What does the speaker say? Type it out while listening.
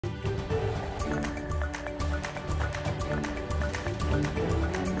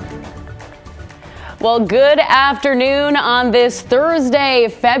Well, good afternoon on this Thursday,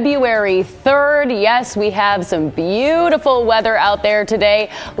 February 3rd. Yes, we have some beautiful weather out there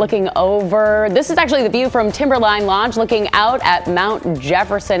today. Looking over, this is actually the view from Timberline Lodge, looking out at Mount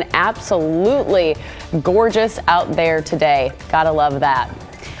Jefferson. Absolutely gorgeous out there today. Gotta love that.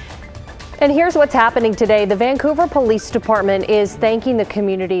 And here's what's happening today. The Vancouver Police Department is thanking the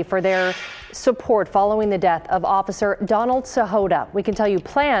community for their support following the death of Officer Donald Sahota. We can tell you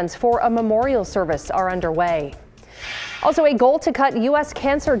plans for a memorial service are underway. Also, a goal to cut U.S.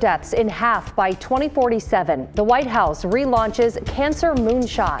 cancer deaths in half by 2047. The White House relaunches Cancer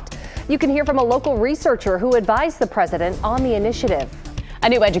Moonshot. You can hear from a local researcher who advised the president on the initiative. A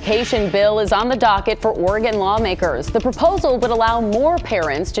new education bill is on the docket for Oregon lawmakers. The proposal would allow more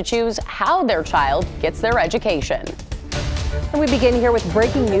parents to choose how their child gets their education. And we begin here with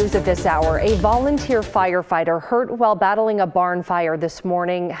breaking news of this hour. A volunteer firefighter hurt while battling a barn fire this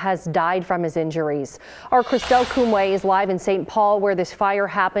morning has died from his injuries. Our Christelle Kumwe is live in St. Paul where this fire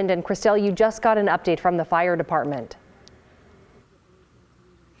happened. And Christelle, you just got an update from the fire department.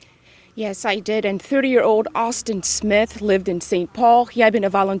 Yes, I did. And 30-year-old Austin Smith lived in St. Paul. He had been a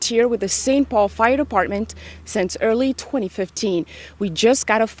volunteer with the St. Paul Fire Department since early 2015. We just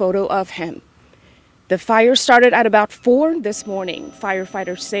got a photo of him. The fire started at about 4 this morning.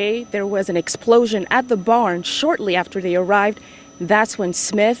 Firefighters say there was an explosion at the barn shortly after they arrived. That's when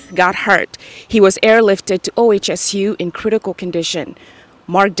Smith got hurt. He was airlifted to OHSU in critical condition.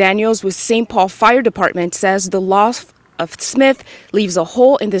 Mark Daniels with St. Paul Fire Department says the loss of Smith leaves a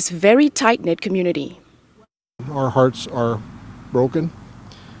hole in this very tight-knit community. Our hearts are broken,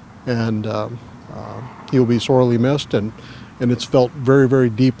 and he'll be sorely missed, and it's felt very,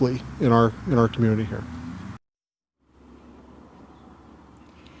 very deeply in our community here.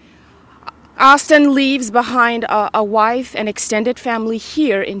 Austin leaves behind a wife and extended family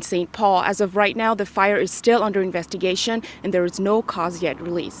here in St. Paul. As of right now, the fire is still under investigation, and there is no cause yet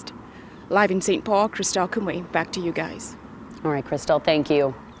released. Live in St. Paul, Christelle Kumwe, back to you guys. All right, Christelle, thank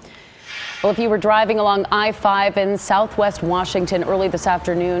you. Well, if you were driving along I-5 in southwest Washington early this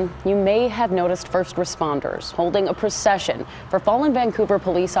afternoon, you may have noticed first responders holding a procession for fallen Vancouver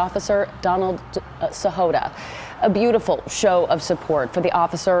police officer Donald Sahota. A beautiful show of support for the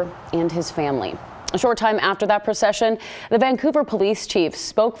officer and his family. A short time after that procession, the Vancouver police chief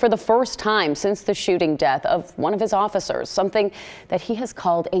spoke for the first time since the shooting death of one of his officers, something that he has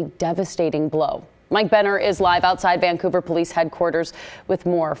called a devastating blow. Mike Benner is live outside Vancouver Police Headquarters with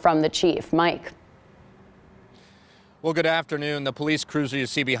more from the chief. Mike. Well, good afternoon. The police cruiser you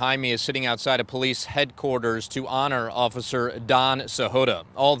see behind me is sitting outside of police headquarters to honor Officer Don Sahota.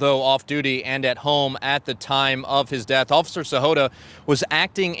 Although off duty and at home at the time of his death, Officer Sahota was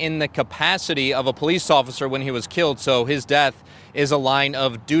acting in the capacity of a police officer when he was killed, so his death is a line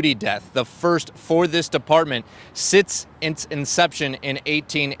of duty death, the first for this department since its inception in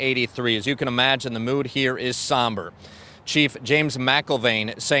 1883. As you can imagine, the mood here is somber. Chief James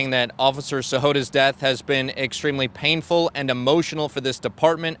McIlvaine saying that Officer Sahota's death has been extremely painful and emotional for this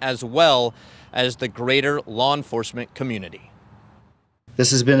department as well as the greater law enforcement community.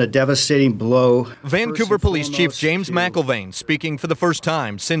 This has been a devastating blow. Vancouver Police Chief James McIlvaine speaking for the first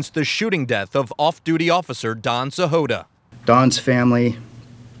time since the shooting death of off-duty officer Don Sahota. Don's family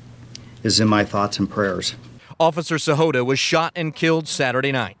is in my thoughts and prayers. Officer Sahota was shot and killed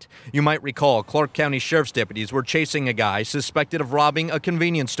Saturday night. You might recall Clark County Sheriff's deputies were chasing a guy suspected of robbing a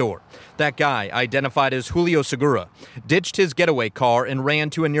convenience store. That guy, identified as Julio Segura, ditched his getaway car and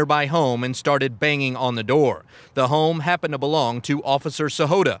ran to a nearby home and started banging on the door. The home happened to belong to Officer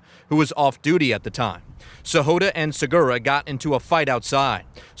Sahota, who was off duty at the time. Sahota and Segura got into a fight outside.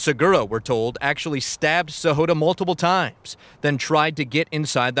 Segura, we're told, actually stabbed Sahota multiple times, then tried to get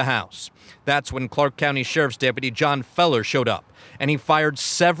inside the house. That's when Clark County Sheriff's Deputy John Feller showed up, and he fired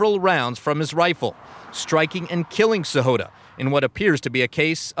several rounds from his rifle, striking and killing Sahota in what appears to be a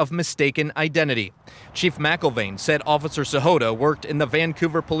case of mistaken identity. Chief McIlvaine said Officer Sahota worked in the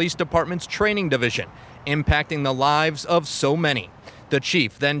Vancouver Police Department's training division, impacting the lives of so many. The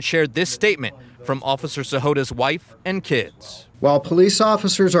chief then shared this statement from Officer Sahota's wife and kids. While police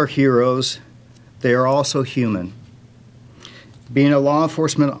officers are heroes, they are also human. Being a law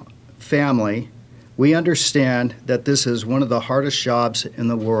enforcement family, we understand that this is one of the hardest jobs in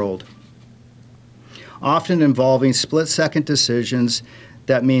the world, often involving split-second decisions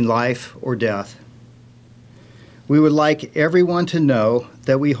that mean life or death. We would like everyone to know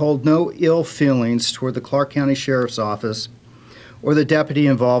that we hold no ill feelings toward the Clark County Sheriff's Office or the deputy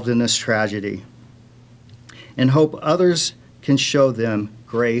involved in this tragedy, and hope others can show them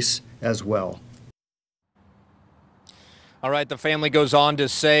grace as well. All right, the family goes on to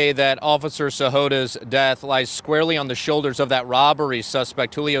say that Officer Sahoda's death lies squarely on the shoulders of that robbery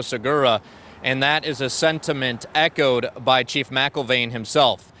suspect, Julio Segura, and that is a sentiment echoed by Chief McIlvaine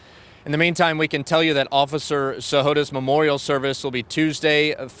himself. In the meantime, we can tell you that Officer Sahoda's memorial service will be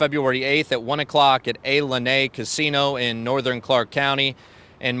Tuesday, February 8th at 1 o'clock at A. Lanai Casino in northern Clark County,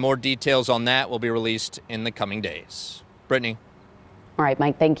 and more details on that will be released in the coming days. Brittany. All right,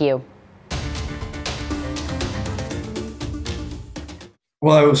 Mike, thank you.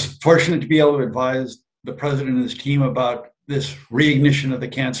 Well, I was fortunate to be able to advise the president and his team about this reignition of the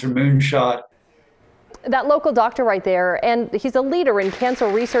cancer moonshot. That local doctor right there, and he's a leader in cancer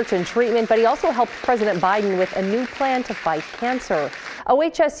research and treatment, but he also helped President Biden with a new plan to fight cancer.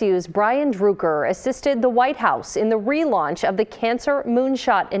 OHSU's Brian Drucker assisted the White House in the relaunch of the Cancer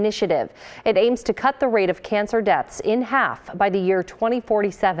Moonshot Initiative. It aims to cut the rate of cancer deaths in half by the year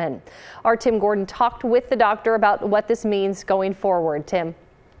 2047. Our Tim Gordon talked with the doctor about what this means going forward. Tim.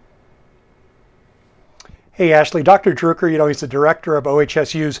 Hey, Ashley. Dr. Drucker, he's the director of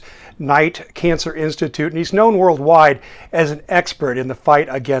OHSU's Knight Cancer Institute, and he's known worldwide as an expert in the fight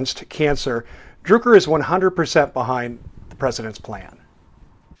against cancer. Drucker is 100% behind the president's plan.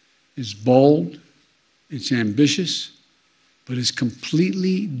 It's bold, it's ambitious, but it's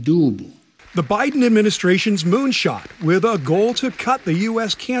completely doable. The Biden administration's moonshot, with a goal to cut the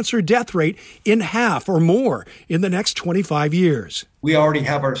U.S. cancer death rate in half or more in the next 25 years. We already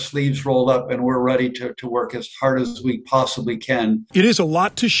have our sleeves rolled up and we're ready to work as hard as we possibly can. It is a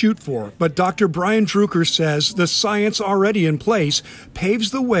lot to shoot for, but Dr. Brian Drucker says the science already in place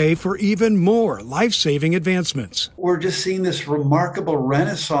paves the way for even more life-saving advancements. We're just seeing this remarkable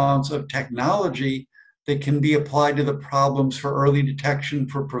renaissance of technology that can be applied to the problems for early detection,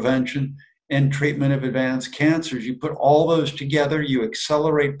 for prevention, and treatment of advanced cancers. You put all those together, you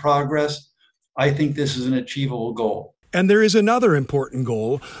accelerate progress. I think this is an achievable goal. And there is another important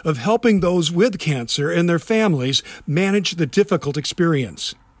goal of helping those with cancer and their families manage the difficult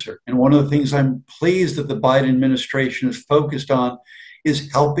experience. And one of the things I'm pleased that the Biden administration is focused on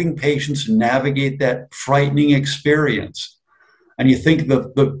is helping patients navigate that frightening experience. And you think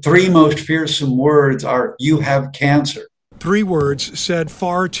the three most fearsome words are, "you have cancer." 3 words said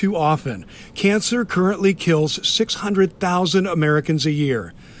far too often. Cancer currently kills 600,000 Americans a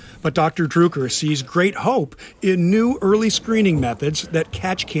year. But Dr. Drucker sees great hope in new early screening methods that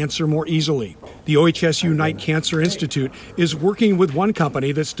catch cancer more easily. The OHSU Knight Cancer Institute is working with one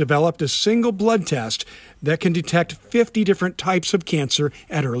company that's developed a single blood test that can detect 50 different types of cancer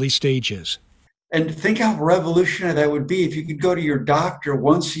at early stages. And think how revolutionary that would be if you could go to your doctor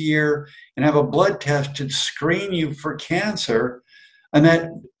once a year and have a blood test to screen you for cancer, and that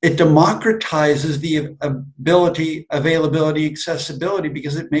it democratizes the availability, accessibility,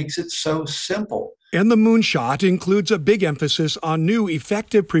 because it makes it so simple. And the moonshot includes a big emphasis on new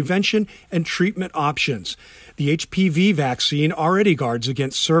effective prevention and treatment options. The HPV vaccine already guards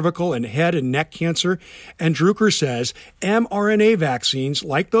against cervical and head and neck cancer, and Drucker says mRNA vaccines,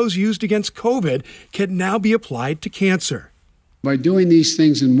 like those used against COVID, can now be applied to cancer. By doing these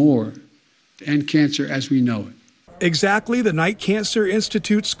things and more, to end cancer as we know it. Exactly the Knight Cancer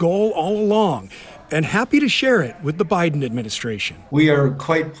Institute's goal all along, and happy to share it with the Biden administration. We are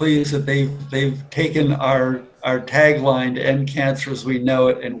quite pleased that they've taken our tagline to end cancer as we know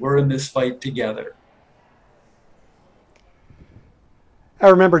it, and we're in this fight together. I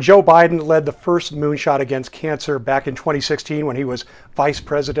remember Joe Biden led the first moonshot against cancer back in 2016 when he was vice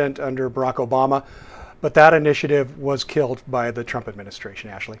president under Barack Obama. But that initiative was killed by the Trump administration,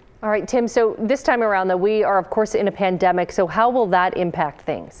 Ashley. All right, Tim, so this time around, though, we are, of course, in a pandemic. So how will that impact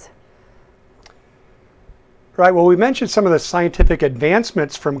things? Right, well, we mentioned some of the scientific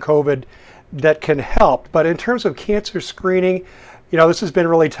advancements from COVID that can help. But in terms of cancer screening, this has been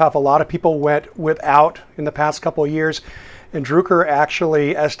really tough. A lot of people went without in the past couple of years. And Drucker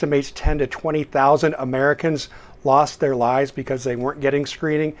actually estimates 10 to 20,000 Americans lost their lives because they weren't getting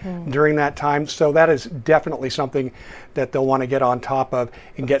screening during that time. So that is definitely something that they'll want to get on top of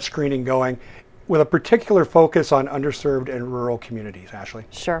and get screening going, with a particular focus on underserved and rural communities, Ashley.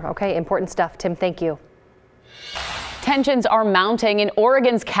 Sure. Okay. Important stuff. Tim, thank you. Tensions are mounting in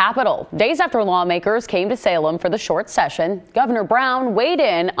Oregon's capital. Days after lawmakers came to Salem for the short session, Governor Brown weighed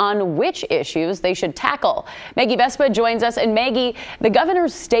in on which issues they should tackle. Maggie Vespa joins us. And Maggie, the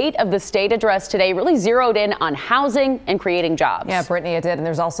governor's State of the State address today really zeroed in on housing and creating jobs. Yeah, Brittany, it did. And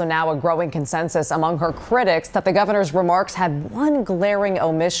there's also now a growing consensus among her critics that the governor's remarks had one glaring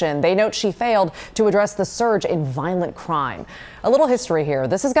omission. They note she failed to address the surge in violent crime. A little history here.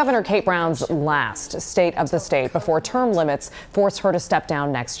 This is Governor Kate Brown's last State of the State before term limits force her to step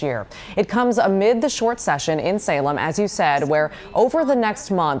down next year. It comes amid the short session in Salem, as you said, where over the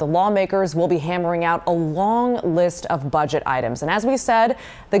next month, lawmakers will be hammering out a long list of budget items. And as we said,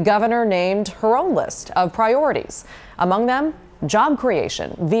 the governor named her own list of priorities. Among them, job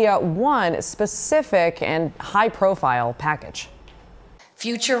creation via one specific and high-profile package.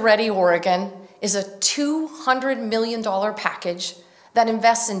 Future Ready Oregon is a $200 million package that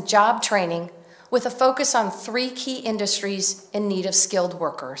invests in job training with a focus on 3 key industries in need of skilled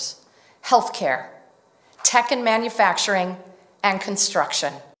workers: healthcare, tech and manufacturing, and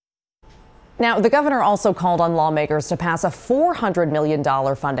construction. Now, the governor also called on lawmakers to pass a $400 million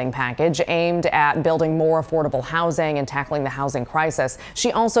funding package aimed at building more affordable housing and tackling the housing crisis.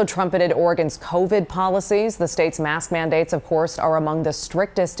 She also trumpeted Oregon's COVID policies. The state's mask mandates, of course, are among the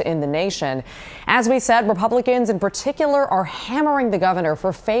strictest in the nation. As we said, Republicans in particular are hammering the governor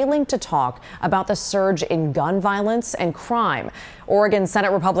for failing to talk about the surge in gun violence and crime. Oregon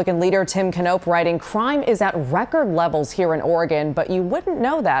Senate Republican leader Tim Knopp writing, "Crime is at record levels here in Oregon, but you wouldn't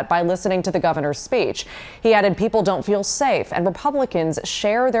know that by listening to the governor's speech." He added, "People don't feel safe, and Republicans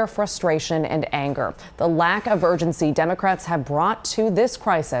share their frustration and anger. The lack of urgency Democrats have brought to this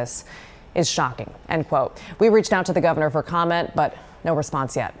crisis is shocking," end quote. We reached out to the governor for comment, but no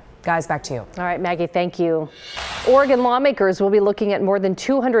response yet. Guys, back to you. All right, Maggie, thank you. Oregon lawmakers will be looking at more than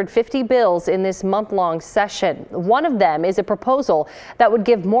 250 bills in this month-long session. One of them is a proposal that would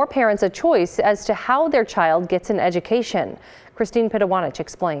give more parents a choice as to how their child gets an education. Christine Pitawanich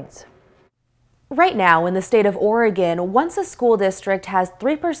explains. Right now in the state of Oregon, once a school district has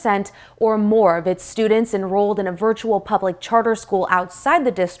 3% or more of its students enrolled in a virtual public charter school outside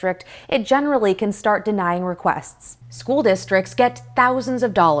the district, it generally can start denying requests. School districts get thousands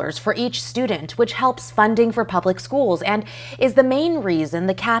of dollars for each student, which helps funding for public schools and is the main reason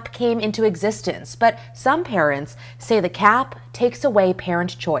the cap came into existence. But some parents say the cap takes away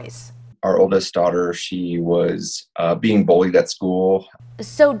parent choice. Our oldest daughter, she was being bullied at school.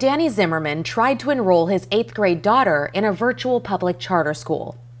 So Danny Zimmerman tried to enroll his 8th grade daughter in a virtual public charter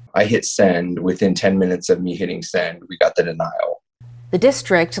school. I hit send. Within 10 minutes of me hitting send, we got the denial. The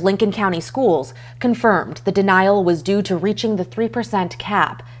district, Lincoln County Schools, confirmed the denial was due to reaching the 3%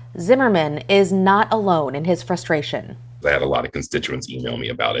 cap. Zimmerman is not alone in his frustration. I had a lot of constituents email me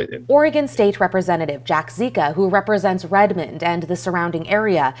about it. Oregon State Representative Jack Zika, who represents Redmond and the surrounding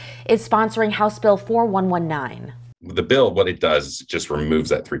area, is sponsoring House Bill 4119. The bill, what it does is it just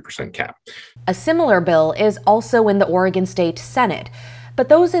removes that 3% cap. A similar bill is also in the Oregon State Senate, but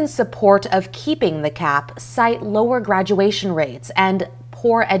those in support of keeping the cap cite lower graduation rates and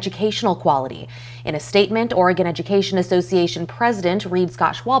poor educational quality. In a statement, Oregon Education Association President Reed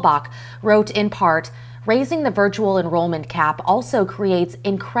Scott Schwalbach wrote in part, "Raising the virtual enrollment cap also creates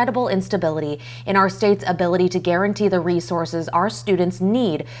incredible instability in our state's ability to guarantee the resources our students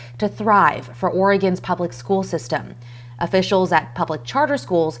need to thrive for Oregon's public school system." Officials at public charter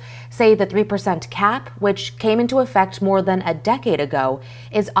schools say the 3% cap, which came into effect more than a decade ago,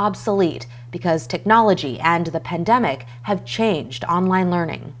 is obsolete because technology and the pandemic have changed online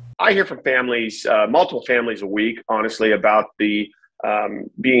learning. I hear from families, multiple families a week, honestly, about the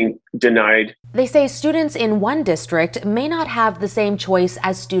being denied. They say students in one district may not have the same choice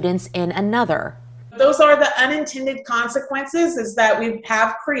as students in another. Those are the unintended consequences, is that we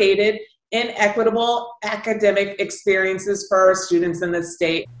have created inequitable academic experiences for our students in the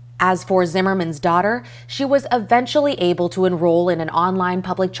state. As for Zimmerman's daughter, she was eventually able to enroll in an online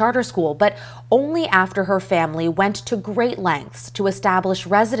public charter school, but only after her family went to great lengths to establish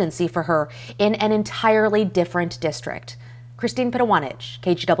residency for her in an entirely different district. Christine Pitawanich,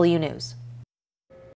 KGW News.